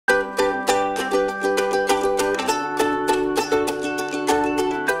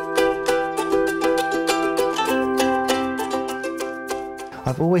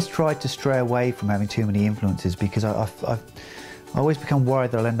I've always tried to stray away from having too many influences because I've always become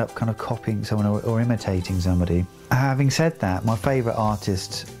worried that I'll end up kind of copying someone or imitating somebody. Having said that, my favourite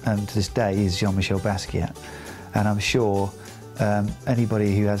artist to this day is Jean-Michel Basquiat, and I'm sure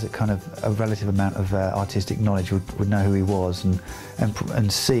anybody who has a relative amount of artistic knowledge would know who he was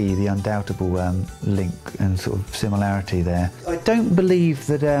and see the undoubtable link and sort of similarity there. I don't believe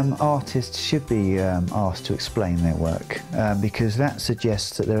that artists should be asked to explain their work because that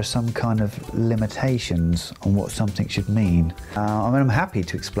suggests that there are some kind of limitations on what something should mean. I mean, I'm happy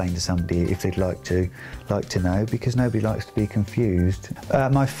to explain to somebody if they'd like to know, because nobody likes to be confused.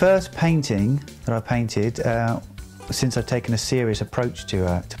 My first painting that I painted since I've taken a serious approach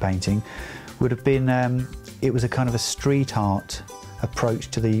to painting would have been, it was a kind of a street art approach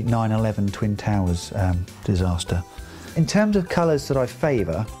to the 9/11 Twin Towers disaster. In terms of colours that I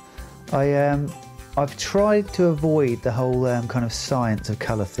favour, I've tried to avoid the whole kind of science of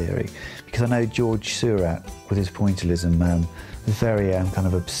colour theory, because I know George Seurat, with his pointillism, was very kind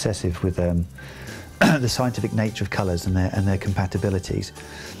of obsessive with the scientific nature of colours and their compatibilities.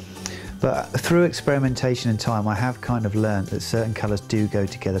 But through experimentation and time, I have kind of learnt that certain colours do go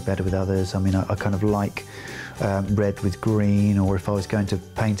together better with others. I mean, I kind of like red with green, or if I was going to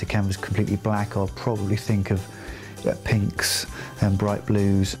paint a canvas completely black, I'll probably think of pinks and bright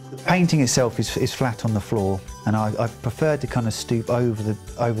blues. The painting itself is flat on the floor, and I prefer to kind of stoop over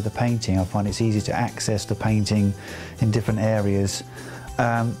the painting. I find it's easy to access the painting in different areas.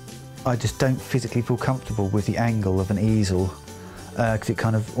 I just don't physically feel comfortable with the angle of an easel, because it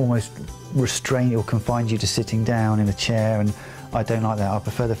kind of almost restrains or confines you to sitting down in a chair, and I don't like that. I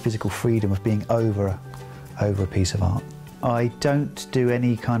prefer the physical freedom of being over a piece of art. I don't do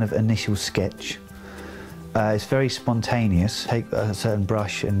any kind of initial sketch. It's very spontaneous. Take a certain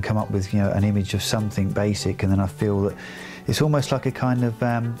brush and come up with, an image of something basic, and then I feel that it's almost like a kind of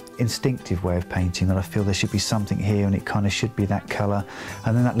instinctive way of painting, that I feel there should be something here and it kind of should be that colour,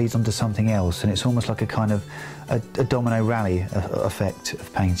 and then that leads on to something else, and it's almost like a kind of a domino rally effect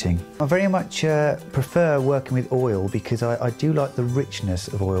of painting. I very much prefer working with oil, because I do like the richness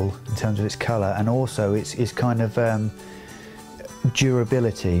of oil in terms of its colour, and also its kind of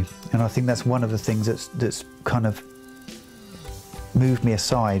durability, and I think that's one of the things that's kind of moved me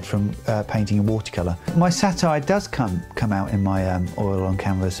aside from painting in watercolour. My satire does come out in my oil on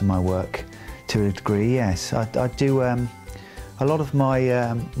canvas and my work to a degree, yes. I do a lot of my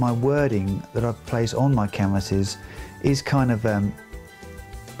my wording that I place on my canvases is kind of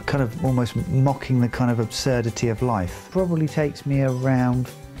almost mocking the kind of absurdity of life. Probably takes me around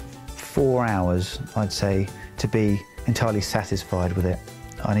 4 hours, I'd say, to be entirely satisfied with it.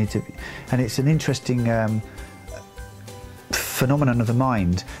 I need to, and it's an interesting phenomenon of the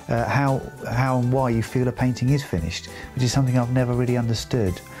mind, how and why you feel a painting is finished, which is something I've never really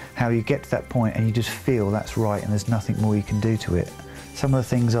understood. How you get to that point and you just feel that's right and there's nothing more you can do to it. Some of the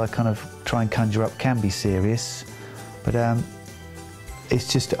things I kind of try and conjure up can be serious, but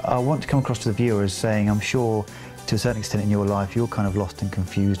it's just, I want to come across to the viewer as saying, I'm sure to a certain extent in your life you're kind of lost and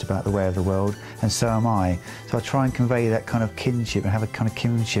confused about the way of the world, and so am I. So I try and convey that kind of kinship and have a kind of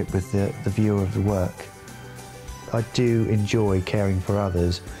kinship with the viewer of the work. I do enjoy caring for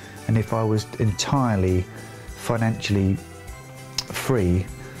others, and if I was entirely financially free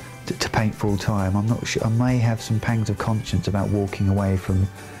to paint full time, I'm not sure, I may have some pangs of conscience about walking away from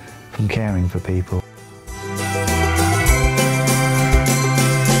caring for people.